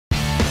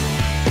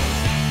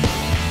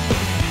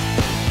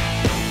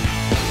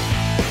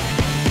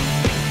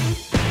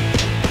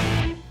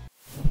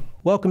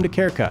Welcome to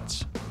Care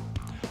Cuts.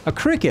 A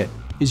cricket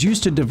is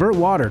used to divert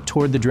water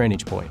toward the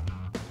drainage point.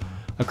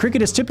 A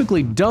cricket is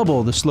typically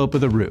double the slope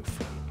of the roof.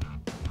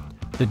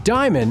 The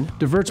diamond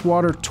diverts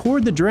water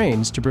toward the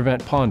drains to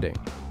prevent ponding.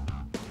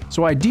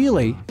 So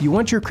ideally, you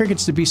want your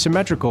crickets to be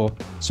symmetrical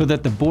so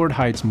that the board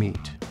heights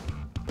meet.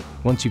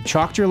 Once you've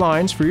chalked your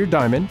lines for your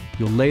diamond,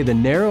 you'll lay the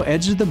narrow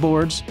edges of the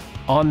boards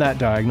on that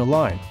diagonal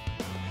line.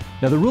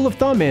 Now the rule of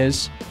thumb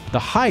is the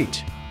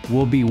height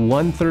will be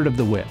 1/3 of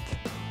the width.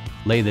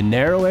 Lay the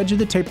narrow edge of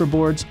the taper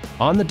boards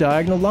on the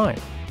diagonal line.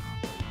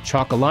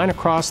 Chalk a line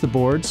across the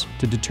boards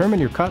to determine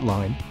your cut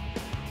line,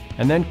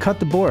 and then cut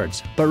the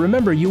boards. But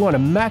remember, you want a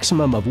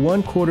maximum of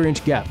 1/4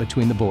 inch gap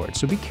between the boards,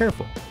 so be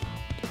careful.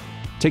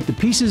 Take the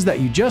pieces that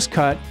you just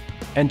cut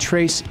and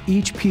trace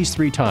each piece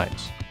 3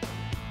 times.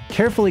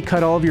 Carefully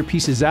cut all of your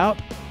pieces out,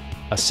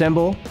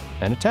 assemble,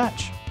 and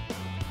attach.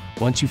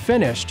 Once you've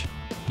finished,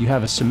 you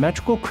have a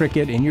symmetrical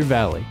cricket in your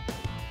valley,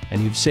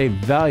 and you've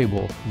saved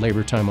valuable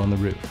labor time on the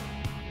roof.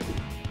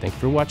 Thank you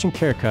for watching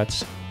Care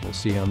Cuts. We'll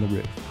see you on the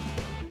roof.